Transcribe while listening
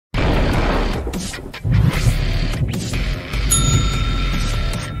Hi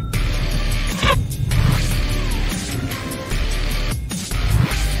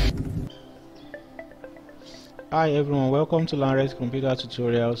everyone, welcome to LearnRed Computer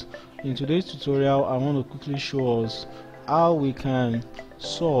Tutorials. In today's tutorial, I want to quickly show us how we can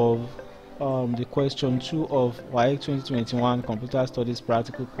solve the question 2 of WAEC 2021 Computer Studies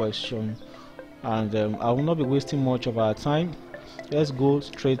Practical Question. And I will not be wasting much of our time. Let's go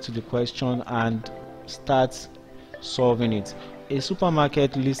straight to the question and start solving it. A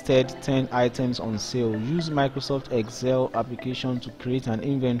supermarket listed 10 items on sale. Use Microsoft Excel application to create an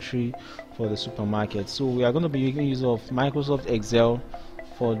inventory for the supermarket. So we are going to be making use of Microsoft Excel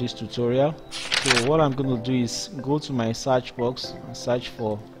for this tutorial. So what I'm going to do is go to my search box and search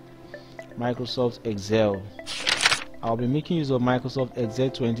for Microsoft Excel. I'll be making use of Microsoft Excel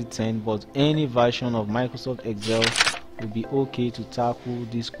 2010, but any version of Microsoft Excel will be okay to tackle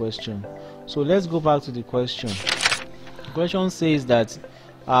this question. So let's go back to the question. The question says that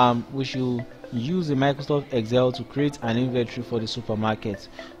we should use the Microsoft Excel to create an inventory for the supermarket.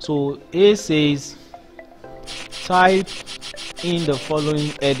 So A says type in the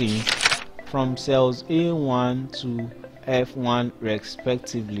following headings from cells A1 to F1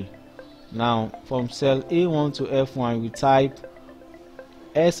 respectively. Now from cell A1 to F1 we type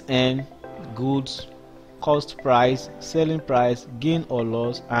SN, goods, cost price, selling price, gain or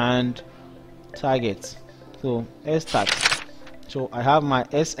loss, and target. So let's start. So I have my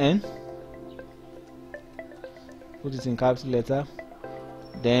SN, put it in capital letter,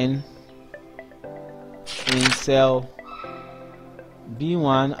 then in cell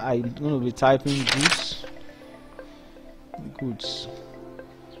B1 I'm going to be typing goods.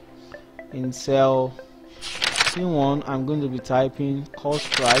 In cell C1 I'm going to be typing cost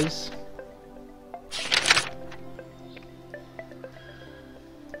price.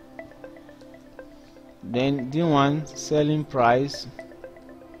 Then D1 selling price,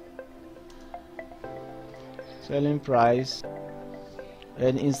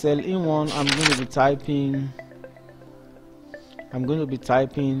 and in cell E1 I'm going to be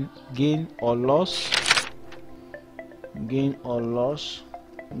typing gain or loss, gain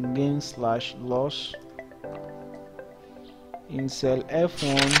slash loss. In cell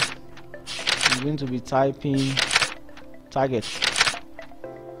F1 I'm going to be typing target.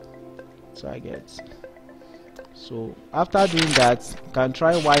 So after doing that, you can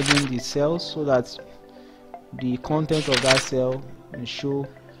try widening the cells so that the content of that cell will show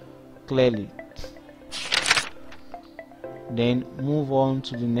clearly. Then move on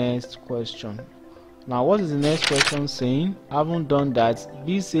to the next question. Now what is the next question saying? I haven't done that.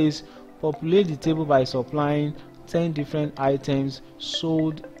 B says populate the table by supplying 10 different items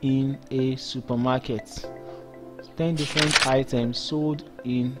sold in a supermarket. 10 different items sold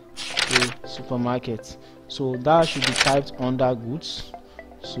in a supermarket. So that should be typed under goods.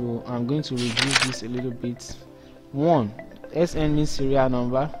 So I'm going to reduce this a little bit. 1. SN means serial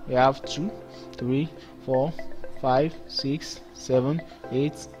number. We have 2, 3, 4, 5, 6, 7,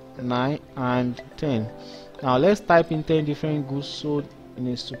 8, 9, and 10. Now let's type in 10 different goods sold in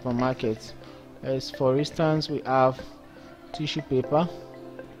a supermarket. As for instance, we have tissue paper,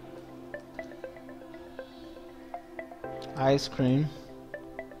 ice cream.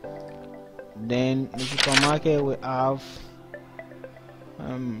 Then in the supermarket we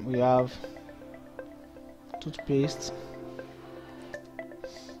have toothpaste.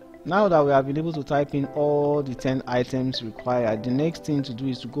 Now that we have been able to type in all the 10 items required, the next thing to do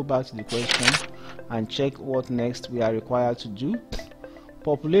is to go back to the question and check what next we are required to do.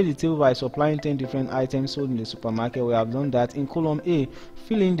 Populate the table by supplying 10 different items sold in the supermarket. We have done that. In column A,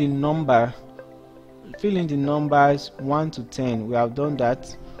 fill in the numbers 1 to 10. We have done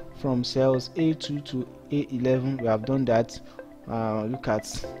that. From cells A2 to A11 we have done that. Look at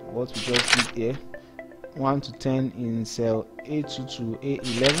what we just did here. 1 to 10 in cell A2 to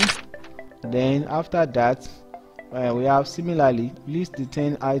A11. Then after that we have similarly list the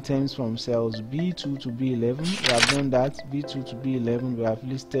 10 items from cells B2 to B11. We have done that. B2 to B11 we have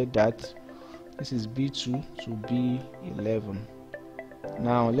listed that. This is B2 to B11.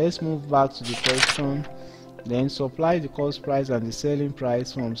 Now let's move back to the question. Then supply the cost price and the selling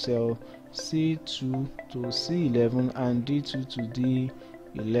price from cell C2 to C11 and D2 to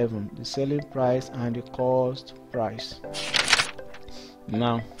D11, the selling price and the cost price.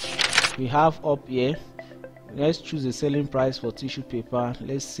 Now we have up here, let's choose the selling price for tissue paper.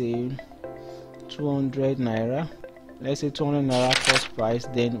 Let's say 200 naira. Let's say 200 naira cost price.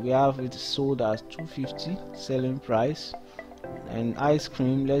 Then we have it sold as 250 selling price. And ice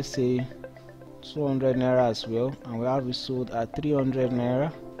cream, let's say 200 naira as well, and we have it sold at 300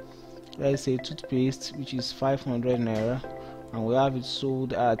 naira. let's say toothpaste, which is 500 naira, and we have it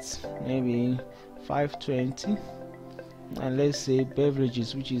sold at maybe 520. And let's say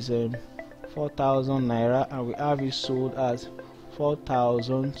beverages, which is 4,000 naira, and we have it sold at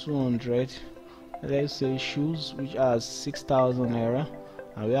 4,200. Let's say shoes, which are 6,000 naira,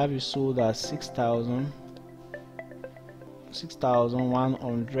 and we have it sold at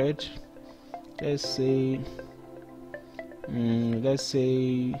 6,100. Let's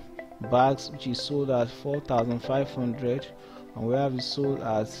say bags, which is sold at 4,500, and we have it sold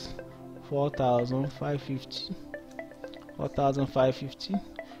at 4,550.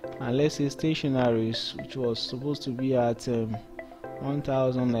 And let's say stationaries, which was supposed to be at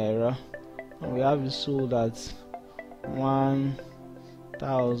 1,000 naira, and we have it sold at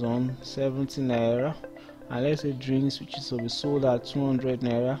 1,070 naira. And let's say drinks, which is to be sold at 200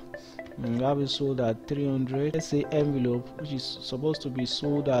 naira, and we have it sold at 300. Let's say envelope, which is supposed to be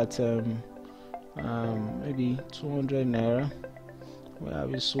sold at maybe 200 naira, we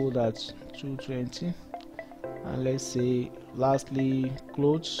have it sold at 220. And let's say lastly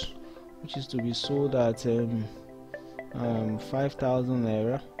clothes, which is to be sold at 5,000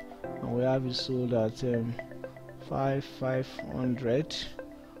 naira, and we have it sold at 5,500.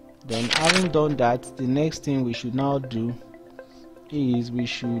 Then, having done that, the next thing we should now do is we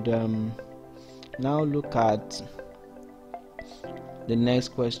should now look at the next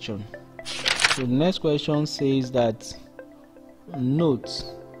question. So the next question says that note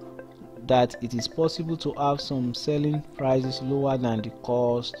that it is possible to have some selling prices lower than the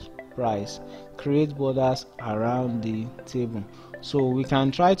cost price. Create borders around the table. So we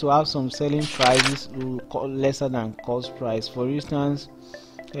can try to have some selling prices lesser than cost price. For instance,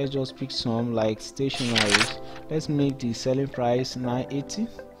 let's just pick some like stationaries. Let's make the selling price 980.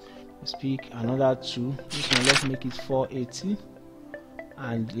 Let's pick another two. This one, let's make it 480,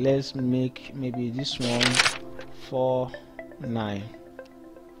 and let's make maybe this one 49.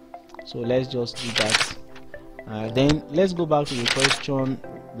 So let's just do that. Then let's go back to the question.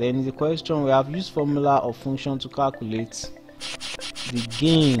 Then in the question, we have used formula or function to calculate the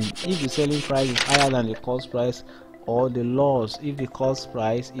gain if the selling price is higher than the cost price, or the loss if the cost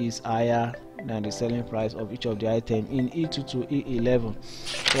price is higher than the selling price of each of the item in E2 to E11.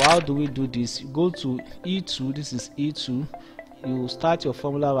 So how do we do this? You go to E2. This is E2. You start your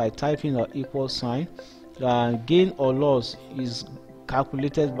formula by typing an equal sign. Gain or loss is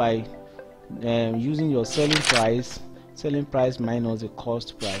calculated by using your selling price minus the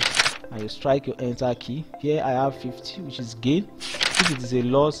cost price, and you strike your enter key. Here I have 50, which is gain. If it is a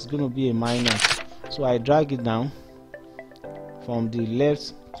loss, it's going to be a minus. So I drag it down from the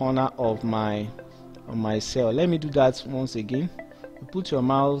left corner of my cell. Let me do that once again. You put your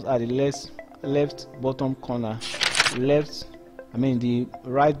mouse at the left bottom corner, the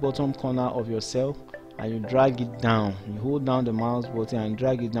right bottom corner of your cell, and you drag it down. You hold down the mouse button and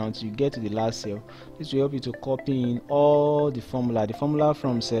drag it down until you get to the last cell. This will help you to copy in all the formula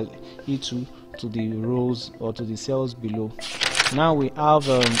from cell E2 to the rows or to the cells below. Now we have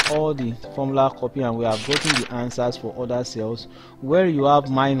all the formula copy, and we have gotten the answers for other cells. Where you have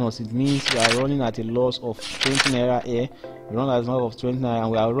minus, it means we are running at a loss of 20 naira here. We run at a loss of 20 naira,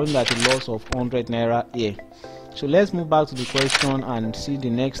 and we are running at a loss of 100 naira here. So let's move back to the question and see the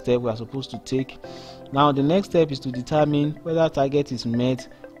next step we are supposed to take. Now the next step is to determine whether target is met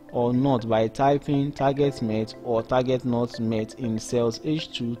or not by typing target met or target not met in cells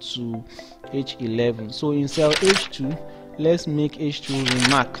H2 to H11. So in cell H2, let's make H2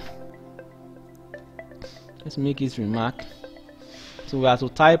 remark. Let's make it remark. So we have to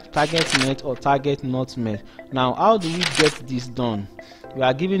type target met or target not met. Now how do we get this done? We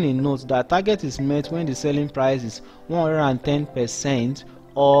are given a note that target is met when the selling price is 110%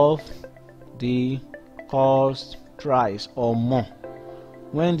 of the cost price or more.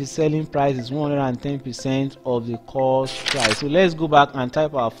 When the selling price is 110% of the cost price. So let's go back and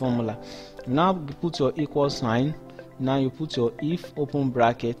type our formula. Now put your equal sign. Now you put your if open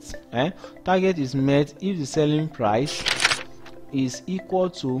brackets. Target is met if the selling price is equal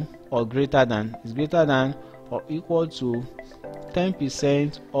to or greater than or equal to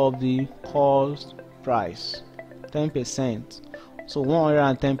 10% of the cost price. 10%. So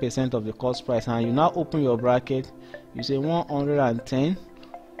 110% of the cost price, and you now open your bracket. You say 110.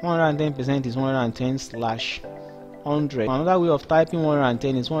 110% is 110 slash 100. Another way of typing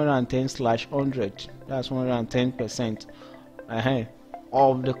 110 is 110 slash 100. That's 110%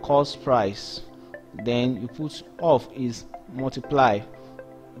 of the cost price. Then you put off is multiply.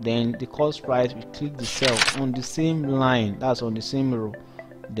 Then the cost price, we click the cell on the same line, that's on the same row.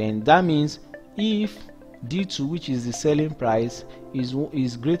 Then that means if D2, which is the selling price,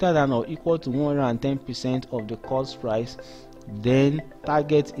 is greater than or equal to 110% of the cost price, then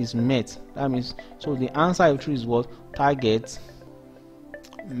target is met. That means, so the answer of true is what? Target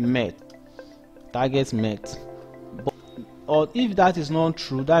met. Target met. But, or if that is not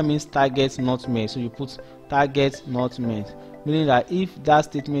true, that means target not met. So you put target not met, meaning that if that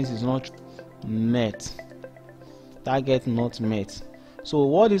statement is not met, target not met. So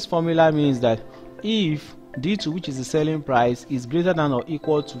what this formula means that if D2, which is the selling price, is greater than or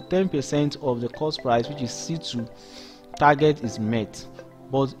equal to 10% of the cost price, which is C2, target is met.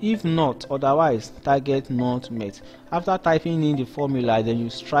 But if not, otherwise, target not met. After typing in the formula, then you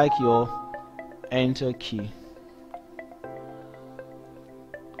strike your enter key.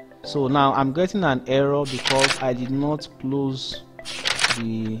 So now I'm getting an error because I did not close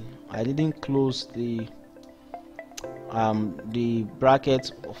the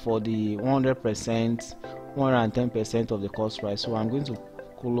bracket for the 100%, 110% of the cost price. So I'm going to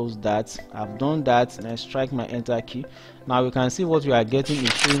close that. I've done that, and I strike my enter key. Now we can see what we are getting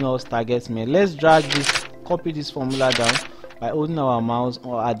is showing us target met. Let's drag this, copy this formula down by holding our mouse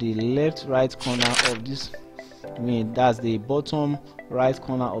or at the left right corner of this, that's the bottom right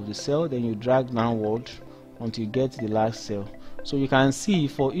corner of the cell. Then you drag downward until you get to the last cell. So you can see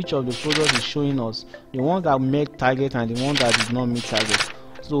for each of the products is showing us the one that met target and the one that did not meet target.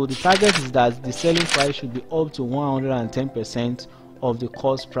 So the target is that the selling price should be up to 110% of the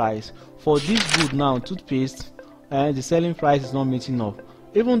cost price. For this good now, toothpaste, the selling price is not meeting up.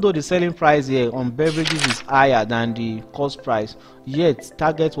 Even though the selling price here on beverages is higher than the cost price, yet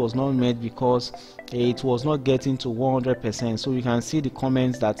target was not met because it was not getting to 100%. So you can see the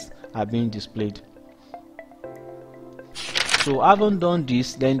comments that are being displayed. So having done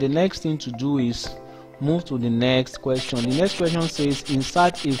this, then the next thing to do is move to the next question. The next question says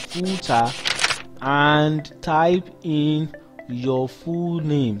insert a footer and type in your full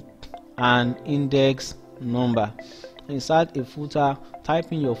name and index number. Insert a footer,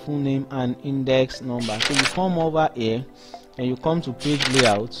 type in your full name and index number. So you come over here and you come to page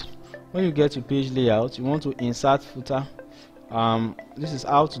layout. When you get to page layout, you want to insert footer. This is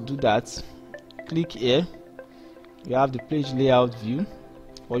how to do that. Click here, you have the page layout view,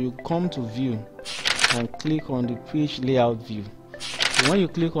 or you come to view and click on the page layout view. So when you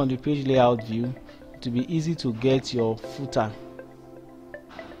click on the page layout view, it will be easy to get your footer.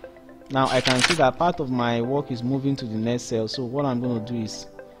 Now I can see that part of my work is moving to the next cell. So what I'm going to do is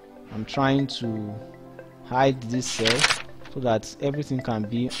I'm trying to hide this cell so that everything can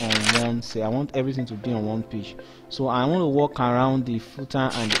be on one cell. I want everything to be on one page. So I want to walk around the footer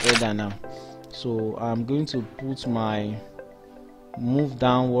and the header now. So I'm going to put my move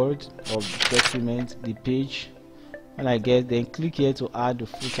downward of the document, the page. When I get, then click here to add the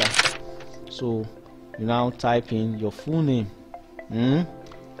footer. So you now type in your full name.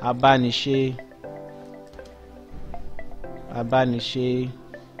 Abanise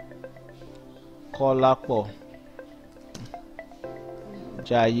Kolapo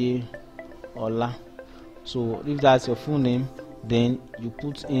Jaye Ola. So if that's your full name, then you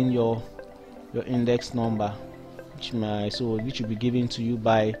put in your index number, which will be given to you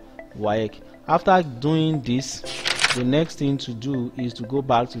by WAEC. After doing this, the next thing to do is to go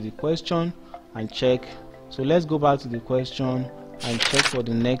back to the question and check. So let's go back to the question and check for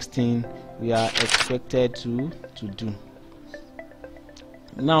the next thing we are expected to do.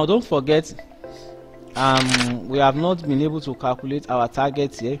 Now don't forget, we have not been able to calculate our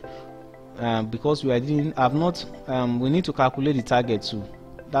target here because we need to calculate the target too.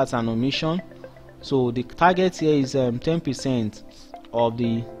 That's an omission. So the target here is 10% of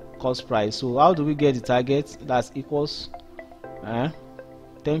the cost price. So how do we get the target? That's equals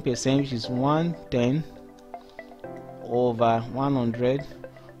 10%, which is 110 over 100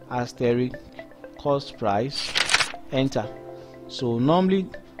 asterisk cost price, enter. So normally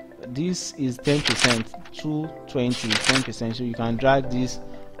this is 10%, 220 10%, so you can drag this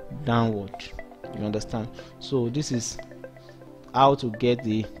downward, you understand. So this is how to get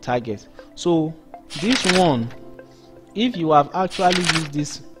the target. So this one, if you have actually used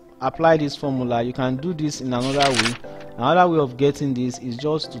this, apply this formula, you can do this in another way. Another way of getting this is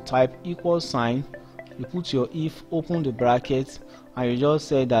just to type equal sign, you put your if, open the bracket, and you just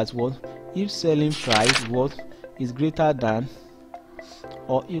say that what if selling price what is greater than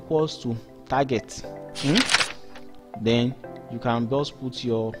or equals to target, then you can just put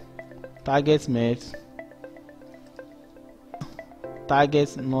your target met,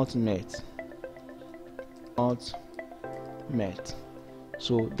 target not met, not met.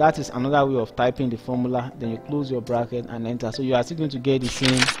 So that is another way of typing the formula. Then you close your bracket and enter. So you are still going to get the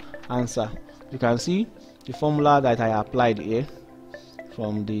same answer. You can see the formula that I applied here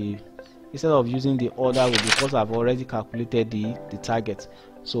from the, instead of using the order with, because I've already calculated the target.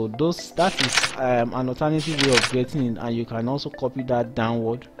 So that is an alternative way of getting it, and you can also copy that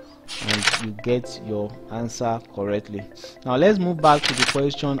downward and you get your answer correctly. Now let's move back to the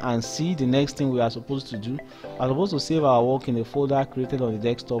question and see the next thing we are supposed to do. We are supposed to save our work in a folder created on the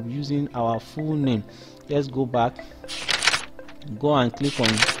desktop using our full name. Let's go back, go and click on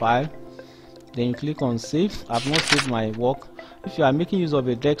file, then you click on save. I've not saved my work. If you are making use of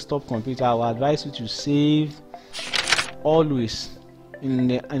a desktop computer, I will advise you to save always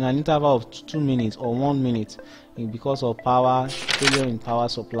in an interval of 2 minutes or 1 minute, because of failure in power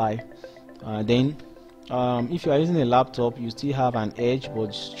supply. Then if you are using a laptop, you still have an edge,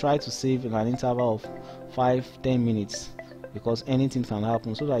 but try to save in an interval of 5-10 minutes, because anything can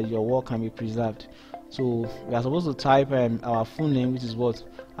happen, so that your work can be preserved. So we are supposed to type our full name, which is what?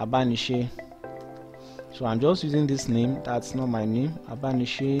 Abanise. So I'm just using this name, that's not my name.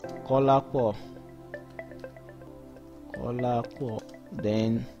 Abanise Kolapo.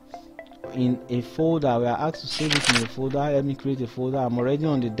 Then in a folder, we are asked to save it in a folder. Let me create a folder. I'm already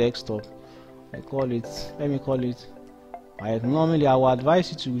on the desktop. Let me call it normally I will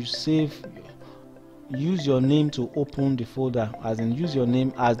advise you to use your name to open the folder, as in use your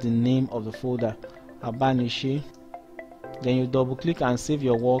name as the name of the folder, Abanise. Then you double click and save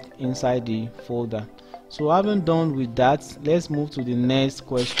your work inside the folder. So having done with that, let's move to the next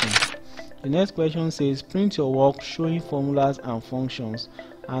question. The next question says print your work showing formulas and functions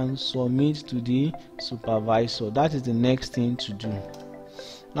and submit to the supervisor. That is the next thing to do.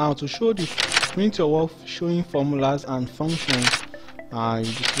 Now to print your work showing formulas and functions,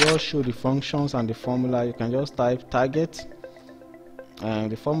 you just show the functions and the formula. You can just type target,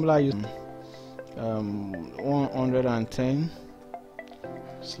 the formula is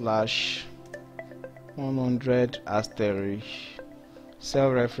 110/100 asterisk cell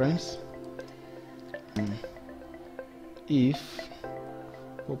reference if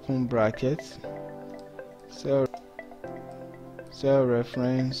open bracket cell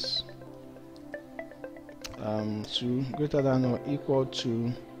reference to greater than or equal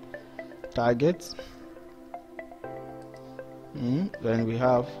to target, then we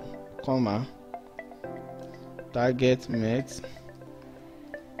have comma, target met,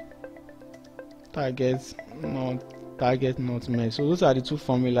 target not met. So those are the two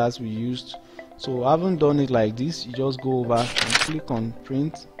formulas we used. So having done it like this, you just go over and click on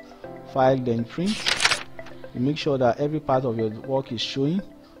print, file, then print. You make sure that every part of your work is showing,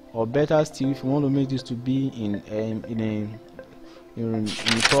 or better still, if you want to make this to be in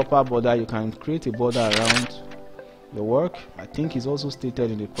a proper border, you can create a border around your work. I think it's also stated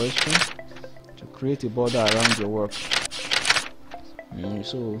in the question to create a border around your work.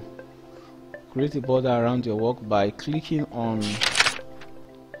 So create a border around your work by clicking on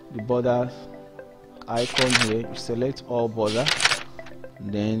the border icon here. You select all border,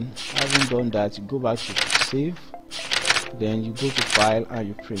 then having done that, you go back to save, then you go to file and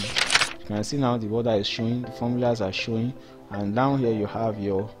you print. You can see now the border is showing, the formulas are showing, and down here you have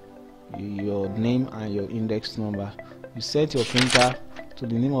your name and your index number. You set your printer to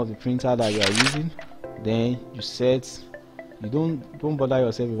the name of the printer that you are using, then you don't bother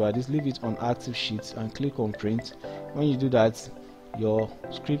yourself about this, leave it on active sheets and click on print. When you do that, your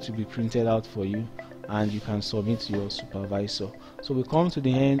script will be printed out for you and you can submit to your supervisor. So we come to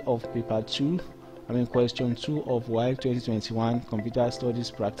the end of paper 2, question 2 of WAEC 2021 Computer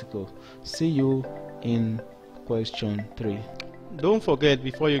Studies Practical. See you in question 3. Don't forget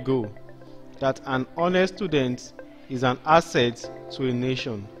before you go that an honest student is an asset to a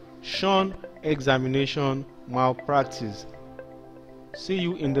nation. Shun examination malpractice. See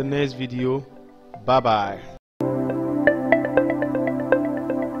you in the next video. Bye bye.